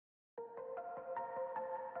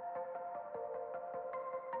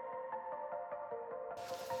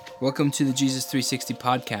Welcome to the Jesus 360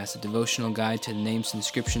 podcast, a devotional guide to the names and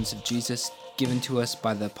descriptions of Jesus given to us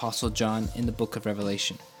by the Apostle John in the book of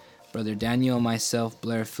Revelation. Brother Daniel and myself,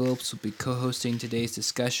 Blair Phillips, will be co-hosting today's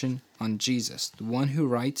discussion on Jesus, the one who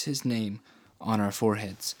writes his name on our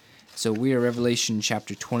foreheads. So we are Revelation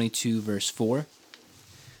chapter 22, verse 4,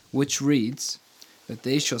 which reads, that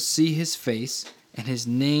they shall see his face, and his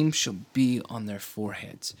name shall be on their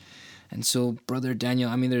foreheads. And so, Brother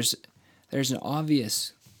Daniel, there's an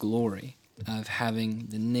obvious glory of having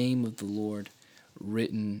the name of the Lord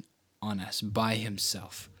written on us by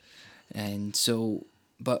himself. And so,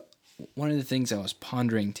 but one of the things I was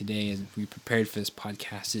pondering today as we prepared for this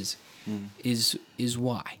podcast is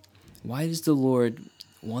why? Why does the Lord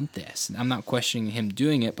want this? And I'm not questioning him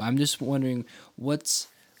doing it, but I'm just wondering what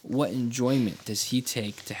enjoyment does he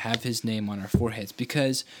take to have his name on our foreheads?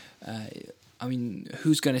 Because,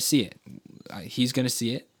 who's going to see it? He's going to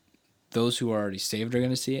see it. Those who are already saved are going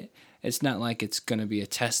to see it. It's not like it's going to be a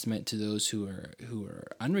testament to those who are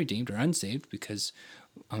unredeemed or unsaved, because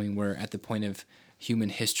we're at the point of human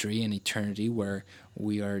history and eternity where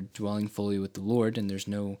we are dwelling fully with the Lord, and there's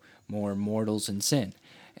no more mortals in sin.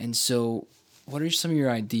 And so, what are some of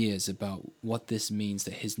your ideas about what this means,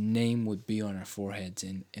 that his name would be on our foreheads,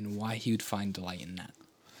 and why he would find delight in that?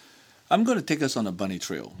 I'm going to take us on a bunny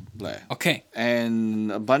trail, Blair. Okay.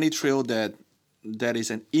 And a bunny trail that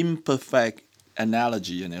is an imperfect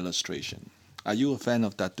analogy and illustration. Are you a fan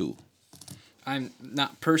of tattoo? I'm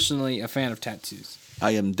not personally a fan of tattoos.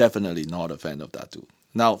 I am definitely not a fan of tattoo.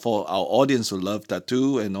 Now, for our audience who love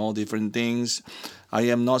tattoo and all different things, I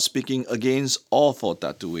am not speaking against or for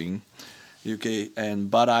tattooing. Okay,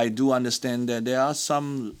 but I do understand that there are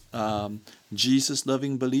some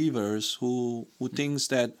Jesus-loving believers who thinks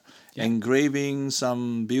that engraving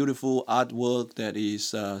some beautiful artwork that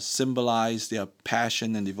is symbolize their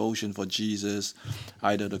passion and devotion for Jesus,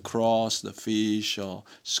 either the cross, the fish, or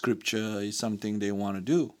scripture, is something they want to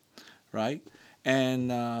do, right?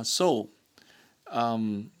 And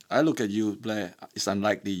I look at you, Blair. It's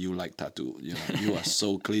unlikely you like tattoo. You are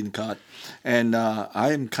so clean cut, and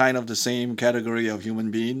I am kind of the same category of human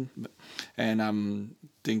being, and I'm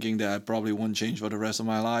thinking that I probably won't change for the rest of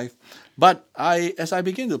my life. But as I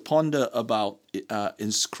begin to ponder about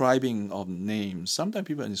inscribing of names, sometimes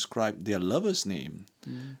people inscribe their lover's name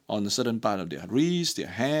on a certain part of their wrist, their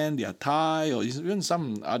hand, their thigh, or even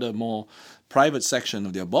some other more private section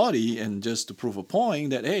of their body, and just to prove a point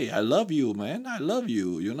that, hey, I love you, man, I love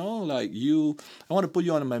you, I want to put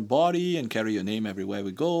you on my body and carry your name everywhere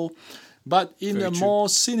we go. But in Very a true. more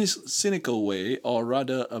cynical way, or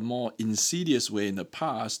rather a more insidious way in the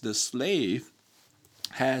past, the slave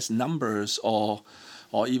has numbers or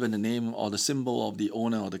even the name or the symbol of the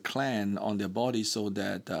owner or the clan on their body, so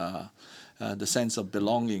that the sense of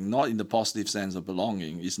belonging, not in the positive sense of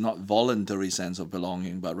belonging, is not voluntary sense of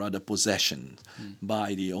belonging, but rather possession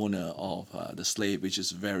by the owner of the slave, which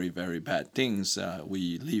is very, very bad things.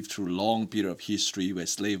 We live through a long period of history where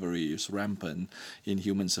slavery is rampant in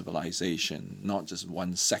human civilization, not just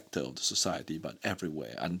one sector of the society, but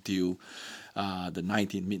everywhere, until the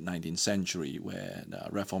mid-19th century, where the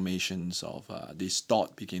reformations of this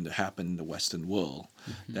thought began to happen in the Western world,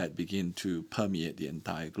 that begin to permeate the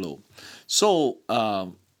entire globe. So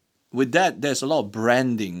with that, there's a lot of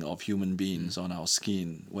branding of human beings on our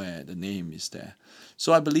skin where the name is there.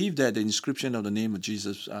 So I believe that the inscription of the name of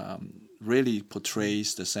Jesus really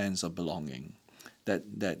portrays the sense of belonging,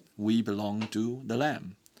 that we belong to the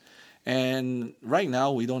Lamb. And right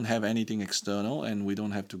now, we don't have anything external, and we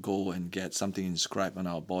don't have to go and get something inscribed on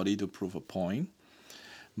our body to prove a point.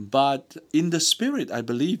 But in the spirit, I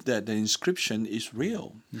believe that the inscription is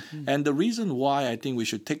real. And the reason why I think we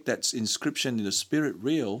should take that inscription in the spirit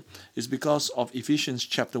real is because of Ephesians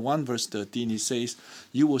chapter 1, verse 13. He says,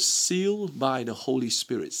 you were sealed by the Holy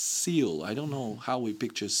Spirit. Seal. I don't know how we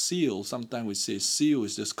picture seal. Sometimes we say seal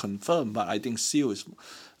is just confirmed, but I think seal is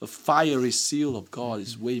a fiery seal of God.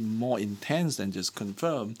 Is way more intense than just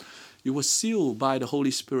confirmed. You were sealed by the Holy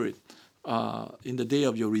Spirit in the day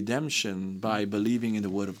of your redemption by believing in the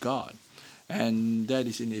Word of God. And that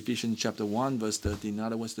is in Ephesians chapter 1, verse 13. In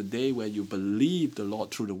other words, the day where you believe the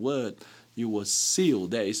Lord through the Word, you were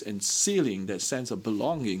sealed. There is sealing, that sense of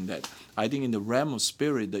belonging that I think in the realm of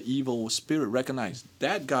spirit, the evil spirit recognized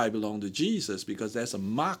that guy belonged to Jesus, because there's a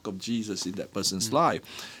mark of Jesus in that person's life.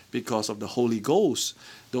 Because of the Holy Ghost,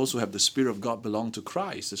 those who have the Spirit of God belong to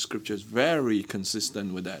Christ. The scripture is very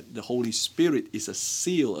consistent with that. The Holy Spirit is a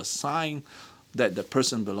seal, a sign that the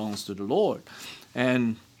person belongs to the Lord.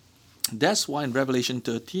 And that's why in Revelation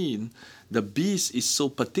 13, the beast is so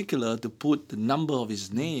particular to put the number of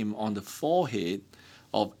his name on the forehead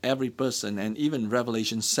of every person. And even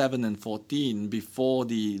Revelation 7 and 14, before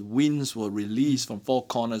the winds were released from four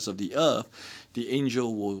corners of the earth, the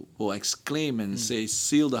angel will exclaim and say,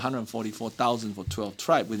 seal the 144,000 for 12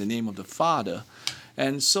 tribes with the name of the Father.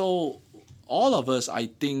 And so all of us, I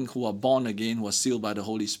think, who are born again, who are sealed by the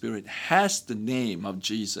Holy Spirit, has the name of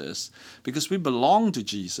Jesus because we belong to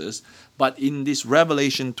Jesus. But in this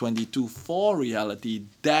Revelation 22:4 reality,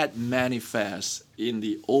 that manifests in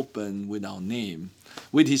the open with our name,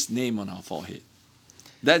 with His name on our forehead.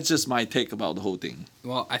 That's just my take about the whole thing.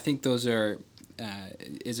 Well, I think those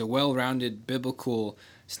is a well-rounded biblical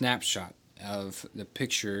snapshot of the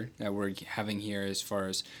picture that we're having here as far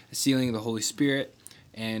as the sealing of the Holy Spirit.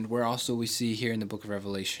 And where also we see here in the book of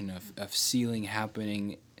Revelation of sealing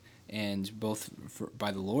happening, and both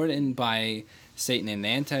by the Lord and by Satan and the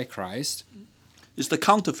Antichrist. It's the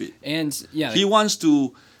counterfeit. And yeah, he wants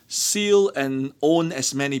to seal and own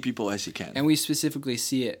as many people as he can. And we specifically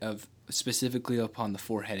see it specifically upon the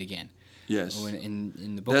forehead again. Yes.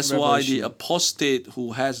 In the book That's of Revelation. why the apostate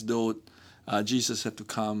who has those, Jesus had to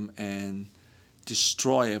come and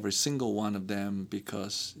destroy every single one of them,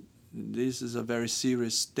 because this is a very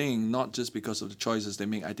serious thing, not just because of the choices they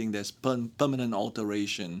make. I think there's permanent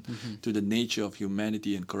alteration to the nature of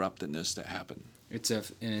humanity and corruptedness that happen. It's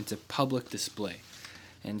a public display.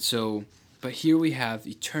 And so, but here we have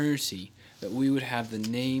eternity, that we would have the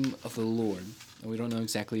name of the Lord. And we don't know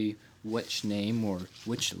exactly which name or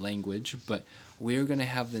which language, but we're going to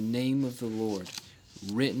have the name of the Lord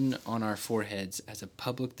written on our foreheads as a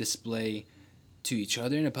public display to each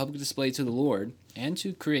other and a public display to the Lord and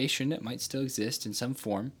to creation that might still exist in some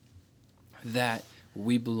form, that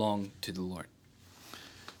we belong to the Lord.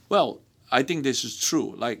 Well, I think this is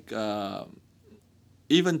true. Like,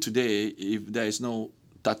 even today, if there is no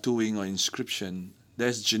tattooing or inscription,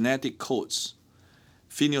 there's genetic codes,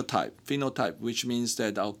 phenotype, which means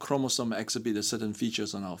that our chromosome exhibit a certain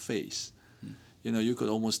features on our face. You know, you could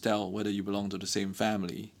almost tell whether you belong to the same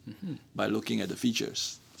family by looking at the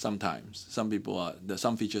features. Sometimes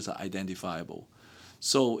some features are identifiable.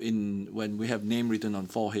 So when we have name written on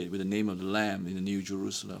forehead with the name of the Lamb in the New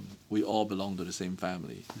Jerusalem, we all belong to the same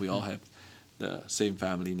family. We all have the same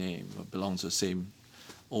family name, belong to the same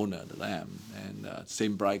owner, the Lamb, and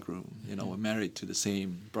same bridegroom. You know, we're married to the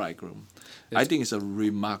same bridegroom. I think it's a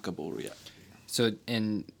remarkable reality. So,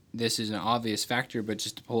 and this is an obvious factor, but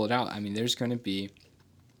just to pull it out, I mean, there's going to be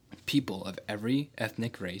people of every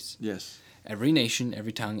ethnic race. Yes. Every nation,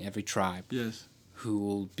 every tongue, every tribe. Yes. Who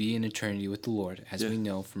will be in eternity with the Lord, as we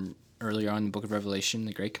know from earlier on in the book of Revelation,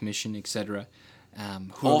 the Great Commission, etc.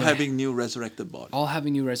 All having new resurrected bodies. All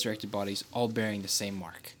having new resurrected bodies, all bearing the same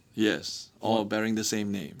mark. Yes, all bearing the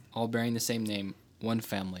same name. All bearing the same name, one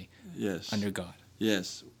family. Yes. Under God.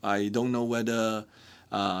 Yes. I don't know whether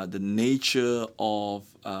the nature of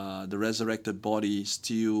the resurrected body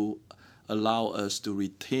still allow us to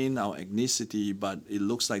retain our ethnicity, but it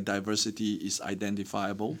looks like diversity is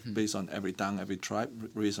identifiable based on every tongue, every tribe,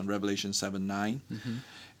 based on Revelation 7:9.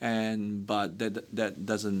 But that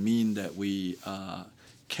doesn't mean that we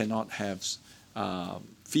cannot have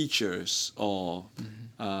features or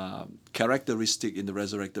characteristic in the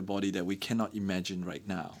resurrected body that we cannot imagine right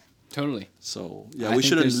now. Totally. So we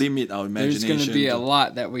shouldn't limit our imagination. There's going to be a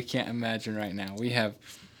lot that we can't imagine right now. We have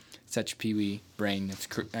such peewee brain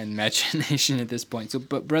and imagination at this point. So,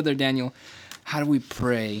 but Brother Daniel, how do we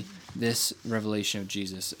pray this revelation of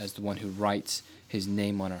Jesus as the one who writes his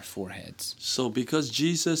name on our foreheads? So because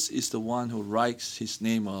Jesus is the one who writes his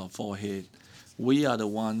name on our forehead, we are the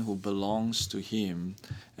one who belongs to him,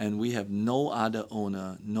 and we have no other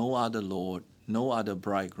owner, no other Lord, no other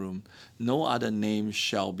bridegroom, no other name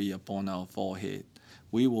shall be upon our forehead.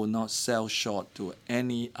 We will not sell short to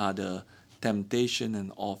any other temptation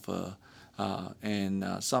and offer.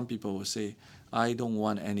 Some people will say, I don't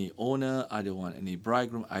want any owner, I don't want any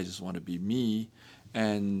bridegroom, I just want to be me.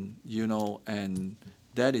 And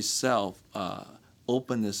that itself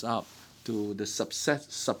opens us up to the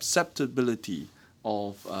susceptibility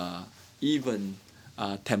of even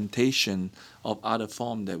temptation of other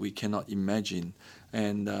form that we cannot imagine.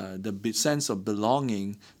 And the sense of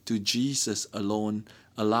belonging to Jesus alone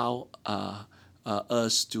allow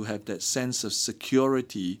us to have that sense of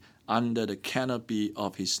security under the canopy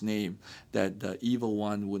of his name, that the evil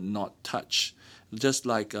one would not touch. Just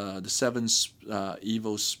like the seventh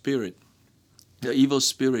evil spirit, the evil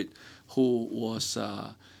spirit who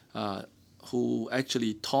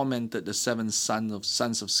actually tormented the seven sons of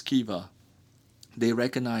Sceva. They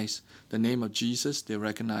recognize the name of Jesus, they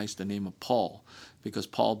recognize the name of Paul, because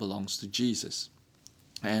Paul belongs to Jesus.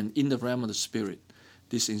 And in the realm of the spirit,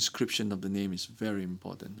 this inscription of the name is very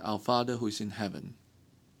important. Our Father who is in heaven,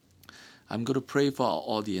 I'm going to pray for our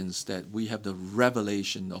audience that we have the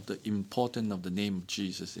revelation of the importance of the name of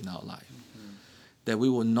Jesus in our life. That we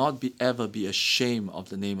will not ever be ashamed of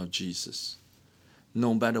the name of Jesus,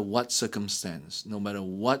 no matter what circumstance, no matter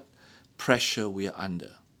what pressure we are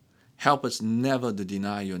under. Help us never to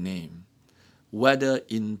deny your name, whether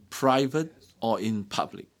in private or in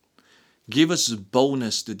public. Give us the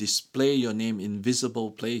boldness to display your name in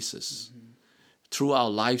visible places, through our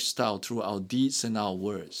lifestyle, through our deeds and our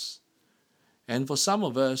words. And for some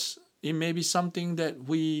of us, it may be something that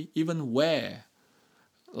we even wear,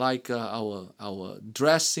 like our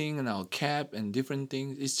dressing and our cap and different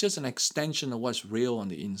things. It's just an extension of what's real on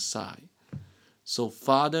the inside. So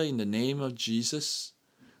Father, in the name of Jesus,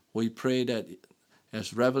 we pray that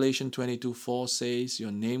as Revelation 22:4 says,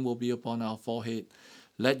 your name will be upon our forehead.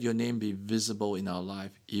 Let your name be visible in our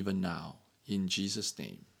life even now. In Jesus'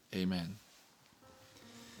 name, amen.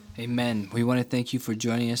 Amen. We want to thank you for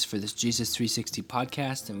joining us for this Jesus 360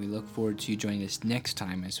 podcast, and we look forward to you joining us next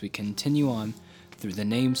time as we continue on through the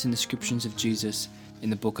names and descriptions of Jesus in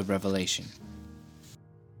the book of Revelation.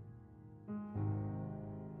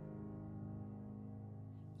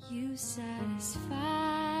 You satisfy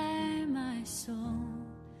my soul.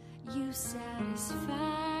 You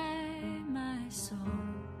satisfy my soul.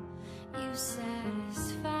 You satisfy